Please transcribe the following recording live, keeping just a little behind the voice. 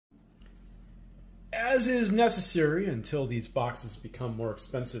as is necessary until these boxes become more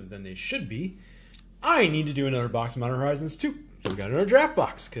expensive than they should be, I need to do another box of Modern Horizons 2. So we got another draft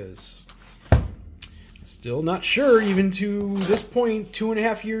box, because still not sure, even to this point,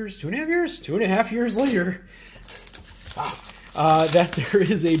 2.5 years later, that there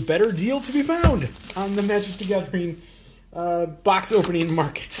is a better deal to be found on the Magic the Gathering box opening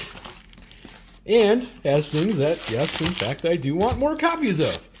market. And as things that, yes, in fact, I do want more copies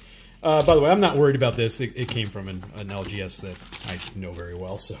of. By the way, I'm not worried about this. It came from an LGS that I know very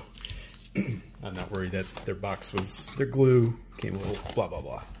well, so I'm not worried that their box was, their glue came a little blah, blah,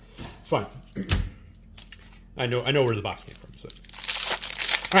 blah. It's fine. I know where the box came from. So,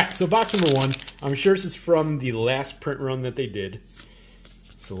 all right, so box number 1. I'm sure this is from the last print run that they did.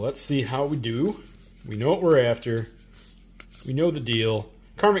 So let's see how we do. We know what we're after. We know the deal.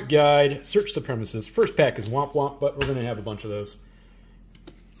 Karmic Guide, Search the Premises. First pack is Womp Womp, but we're going to have a bunch of those.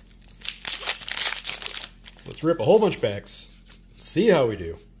 So let's rip a whole bunch of packs. See how we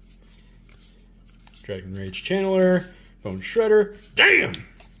do. Dragon Rage Channeler, Bone Shredder. Damn!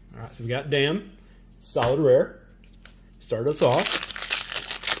 All right, so we got Damn. Solid rare. Start us off.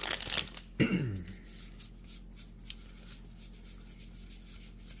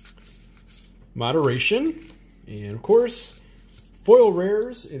 Moderation. And of course, foil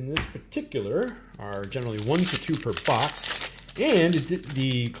rares in this particular are generally 1 to 2 per box. And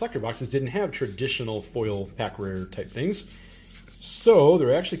the collector boxes didn't have traditional foil pack rare type things. So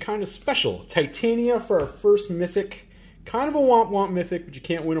they're actually kind of special. Titania for our first mythic. Kind of a Womp Womp mythic, but you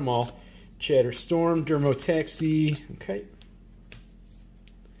can't win them all. Chatterstorm, Dermotaxi. Okay.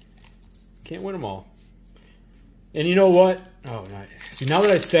 Can't win them all. And you know what? Oh, no. See, now that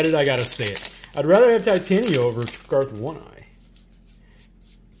I said it, I gotta say it. I'd rather have Titania over Garth One-Eye.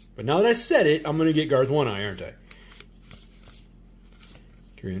 But now that I said it, I'm gonna get Garth One-Eye, aren't I?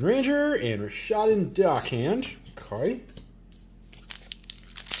 Korean Ranger and Rashadan Dockhand. Okay.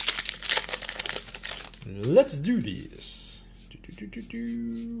 Let's do this.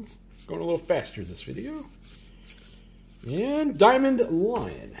 Going a little faster this video. And Diamond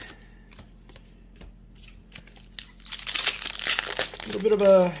Lion. A little bit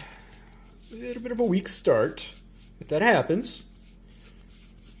of a weak start, if that happens.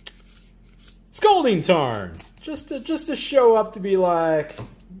 Scalding Tarn, just to show up to be like,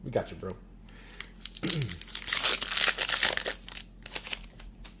 we got you, bro.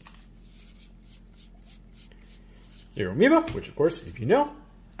 Hero Amoeba, which of course, if you know,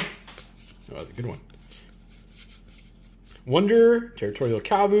 that was a good one. Wonder, Territorial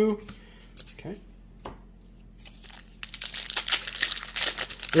Kavu. Okay.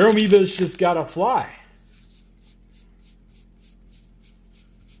 Hero Amoeba's just gotta fly.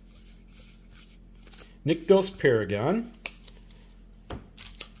 Nykthos Paragon.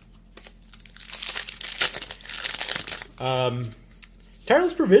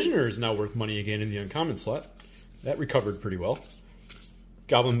 Tireless Provisioner is now worth money again in the uncommon slot. That recovered pretty well.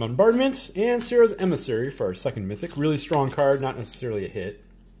 Goblin Bombardment and Sarah's Emissary for our second mythic. Really strong card, not necessarily a hit.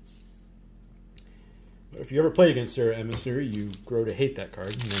 But if you ever played against Sarah Emissary, you grow to hate that card,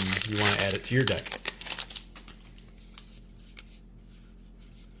 and then you want to add it to your deck.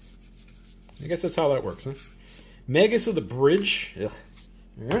 I guess that's how that works, huh? Magus of the Bridge. Ugh.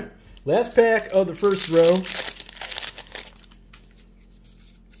 All right. Last pack of the first row.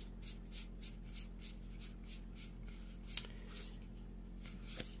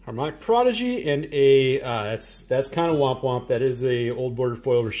 Harmonic Prodigy and a that's kind of Womp Womp. That is a old bordered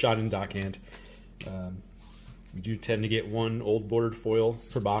foil Rashadan Dockhand. We do tend to get one old bordered foil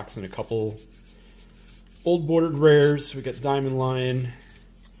per box and a couple old bordered rares. We got Diamond Lion.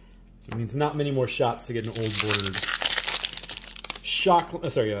 So it means not many more shots to get an old bordered shock.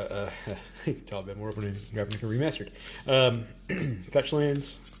 Taliban War Opening Ravnica Remastered. Fetch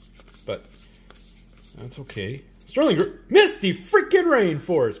lands, but that's okay. Sterling Misty freaking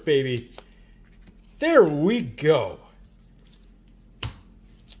Rainforest, baby. There we go.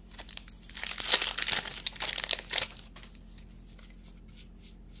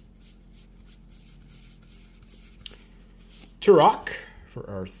 Turok for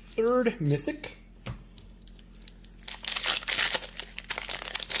our third mythic.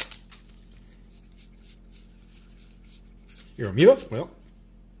 Hero Amoeba. Well,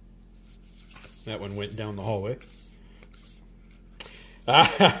 that one went down the hallway.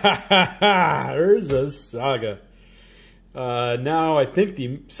 Urza Saga. Now I think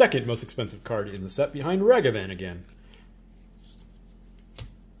the second most expensive card in the set behind Ragavan again.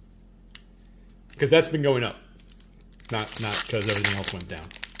 Because that's been going up. Not because everything else went down.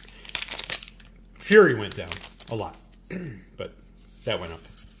 Fury went down a lot. But that went up.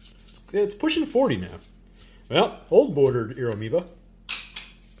 It's pushing 40 now. Well, old bordered Aeromoeba.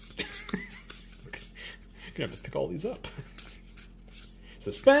 Gonna have to pick all these up.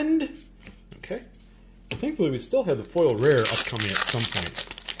 Suspend. Okay. Well, thankfully, we still have the foil rare upcoming at some point.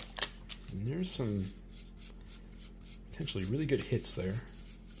 And there's some potentially really good hits there.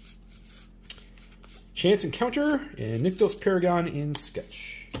 Chance Encounter and Nykthos Paragon in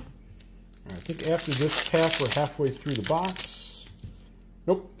Sketch. Right, I think after this pack, we're halfway through the box.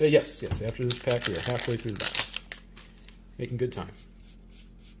 Nope. Yes. After this pack, we are halfway through the box. Making good time.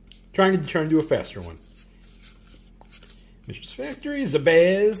 Trying to do a faster one. Mishra's Factory,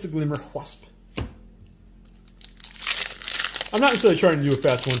 Zabaz, the Glimmer Wasp. I'm not necessarily trying to do a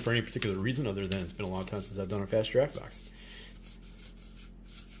fast one for any particular reason other than it's been a long time since I've done a fast draft box.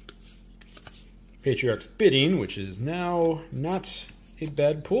 Patriarch's Bidding, which is now not a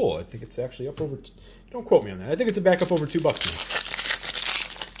bad pull. I think it's actually up over... Don't quote me on that. I think it's back up over $2 now.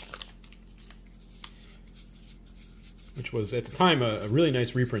 Which was, at the time, a really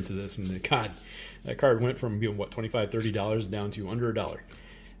nice reprint of this. And God, that card went from being, what, $25, $30 down to under $1.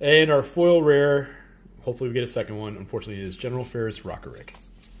 And our foil rare... Hopefully we get a second one. Unfortunately, it is General Ferris Rockerick.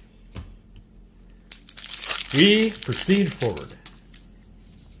 We proceed forward.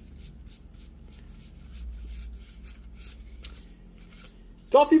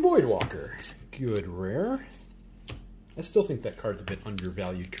 Toffee Voidwalker. Good rare. I still think that card's a bit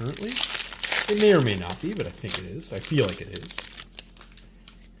undervalued currently. It may or may not be, but I think it is. I feel like it is.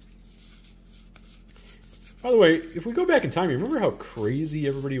 By the way, if we go back in time, you remember how crazy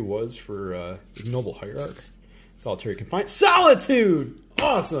everybody was for Ignoble Hierarch? Solitary Confinement. Solitude!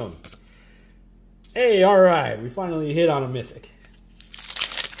 Awesome! Hey, alright. We finally hit on a mythic.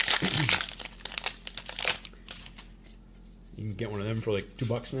 You can get one of them for like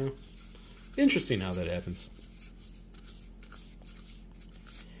 $2 now. Interesting how that happens.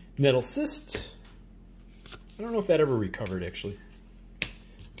 Nettle Cyst. I don't know if that ever recovered, actually.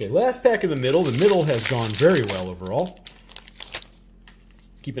 Okay, last pack in the middle. The middle has gone very well overall.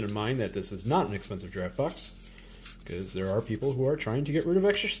 Keeping in mind that this is not an expensive draft box, because there are people who are trying to get rid of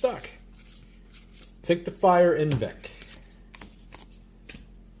extra stock. Take the Fire and Vec.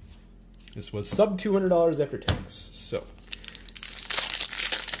 This was sub $200 after tax, so.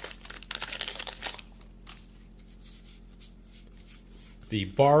 The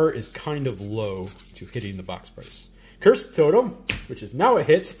bar is kind of low to hitting the box price. Cursed Totem, which is now a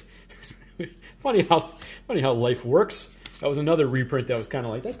hit. funny how life works. That was another reprint that was kind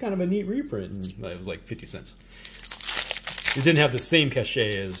of like, that's kind of a neat reprint. And it was like 50 cents. It didn't have the same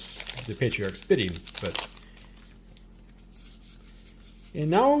cachet as the Patriarch's Bidding, but... And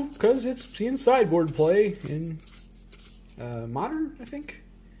now, because it's seeing sideboard play in Modern, I think.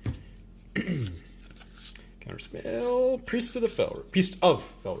 Counterspell, Priest of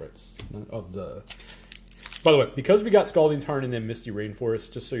Felrites. Not of the... By the way, because we got Scalding Tarn and then Misty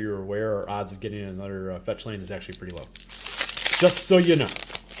Rainforest, just so you're aware, our odds of getting another fetch land is actually pretty low. Just so you know.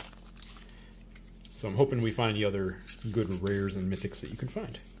 So I'm hoping we find the other good rares and mythics that you can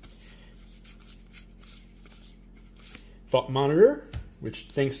find. Thought Monitor, which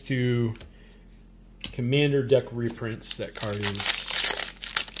thanks to Commander deck reprints, that card is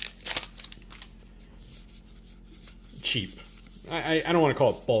cheap. I don't want to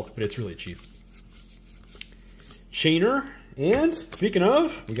call it bulk, but it's really cheap. Chainer, and speaking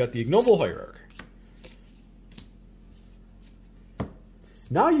of, we got the Ignoble Hierarch.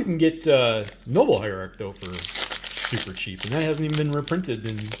 Now you can get Noble Hierarch, though, for super cheap, and that hasn't even been reprinted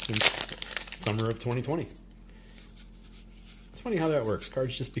since summer of 2020. It's funny how that works.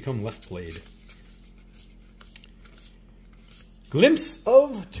 Cards just become less played. Glimpse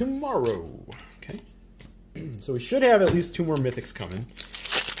of Tomorrow. Okay. So we should have at least 2 more mythics coming.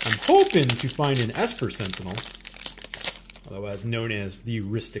 I'm hoping to find an Esper Sentinel, otherwise known as the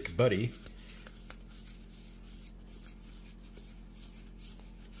Heuristic Buddy.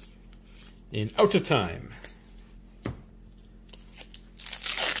 In Out of Time.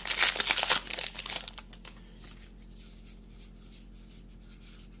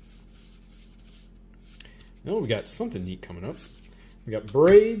 Oh, we got something neat coming up. We got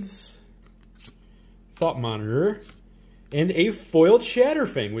Braids, Thought Monitor, and a foiled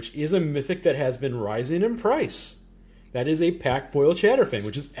Shatterfang, which is a mythic that has been rising in price. That is a pack foiled Shatterfang,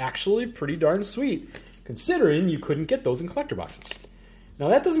 which is actually pretty darn sweet, considering you couldn't get those in collector boxes. Now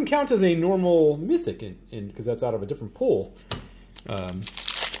that doesn't count as a normal mythic, because that's out of a different pool.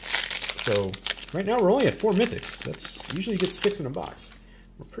 So right now we're only at 4 mythics. That's usually you get 6 in a box.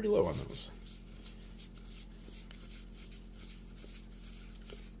 We're pretty low on those.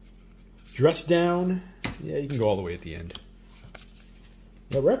 Dress Down. Yeah, you can go all the way at the end.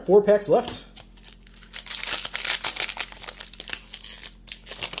 Yeah, we're at 4 packs left.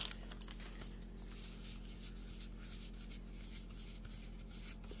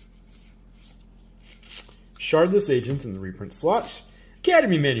 Shardless Agent in the reprint slot.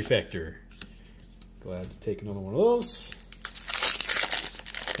 Academy Manufacturer. Glad to take another one of those.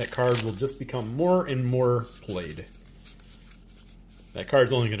 That card will just become more and more played. That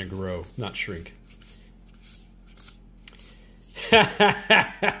card's only going to grow, not shrink.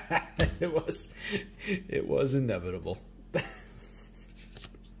 It was inevitable.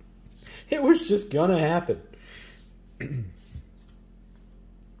 It was just gonna happen.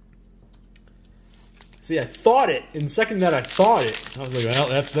 See, I thought it. In the second that I thought it, I was like, well,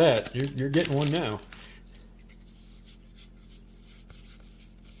 that's that. You're getting one now.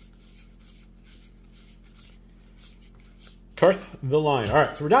 Karth the Line. All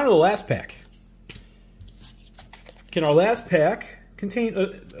right, so we're down to the last pack. Can our last pack contain...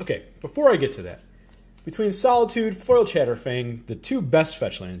 okay, before I get to that, between Solitude, Foil Chatterfang, the 2 best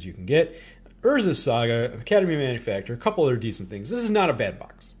fetch lands you can get, Urza's Saga, Academy Manufacturer, a couple other decent things. This is not a bad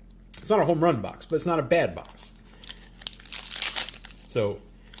box. It's not a home run box, but it's not a bad box. So,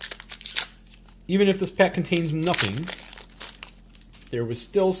 even if this pack contains nothing, there was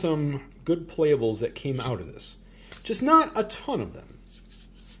still some good playables that came out of this. Just not a ton of them.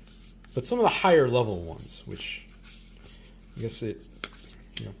 But some of the higher level ones, which I guess it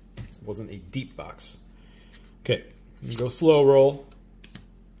wasn't a deep box. Okay, go slow roll.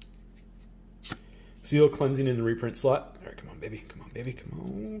 Seal Cleansing in the reprint slot. All right, come on, baby. Come on, baby. Come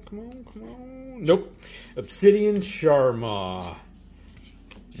on, come on, come on. Nope. Obsidian Sharma.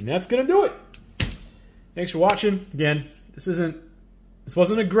 And that's going to do it. Thanks for watching. Again, this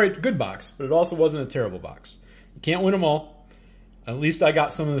wasn't a good box, but it also wasn't a terrible box. You can't win them all. At least I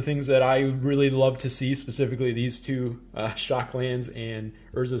got some of the things that I really love to see, specifically these 2 Shocklands and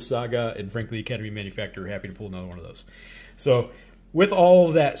Urza's Saga, and frankly, Academy Manufacturer. Happy to pull another one of those. So, with all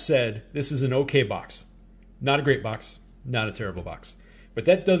of that said, this is an okay box. Not a great box, not a terrible box. But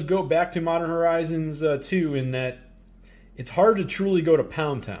that does go back to Modern Horizons 2 in that it's hard to truly go to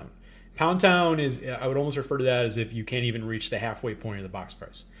Pound Town. Pound Town is, I would almost refer to that as if you can't even reach the halfway point of the box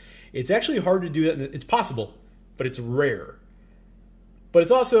price. It's actually hard to do that. It's possible, but it's rare. But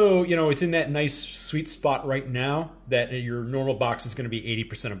it's also, it's in that nice sweet spot right now that your normal box is going to be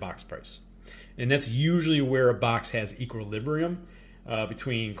 80% of box price. And that's usually where a box has equilibrium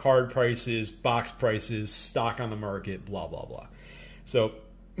between card prices, box prices, stock on the market, blah, blah, blah. So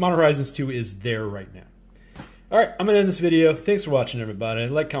Modern Horizons 2 is there right now. All right, I'm going to end this video. Thanks for watching, everybody.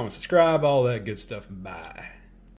 Like, comment, subscribe, all that good stuff. Bye.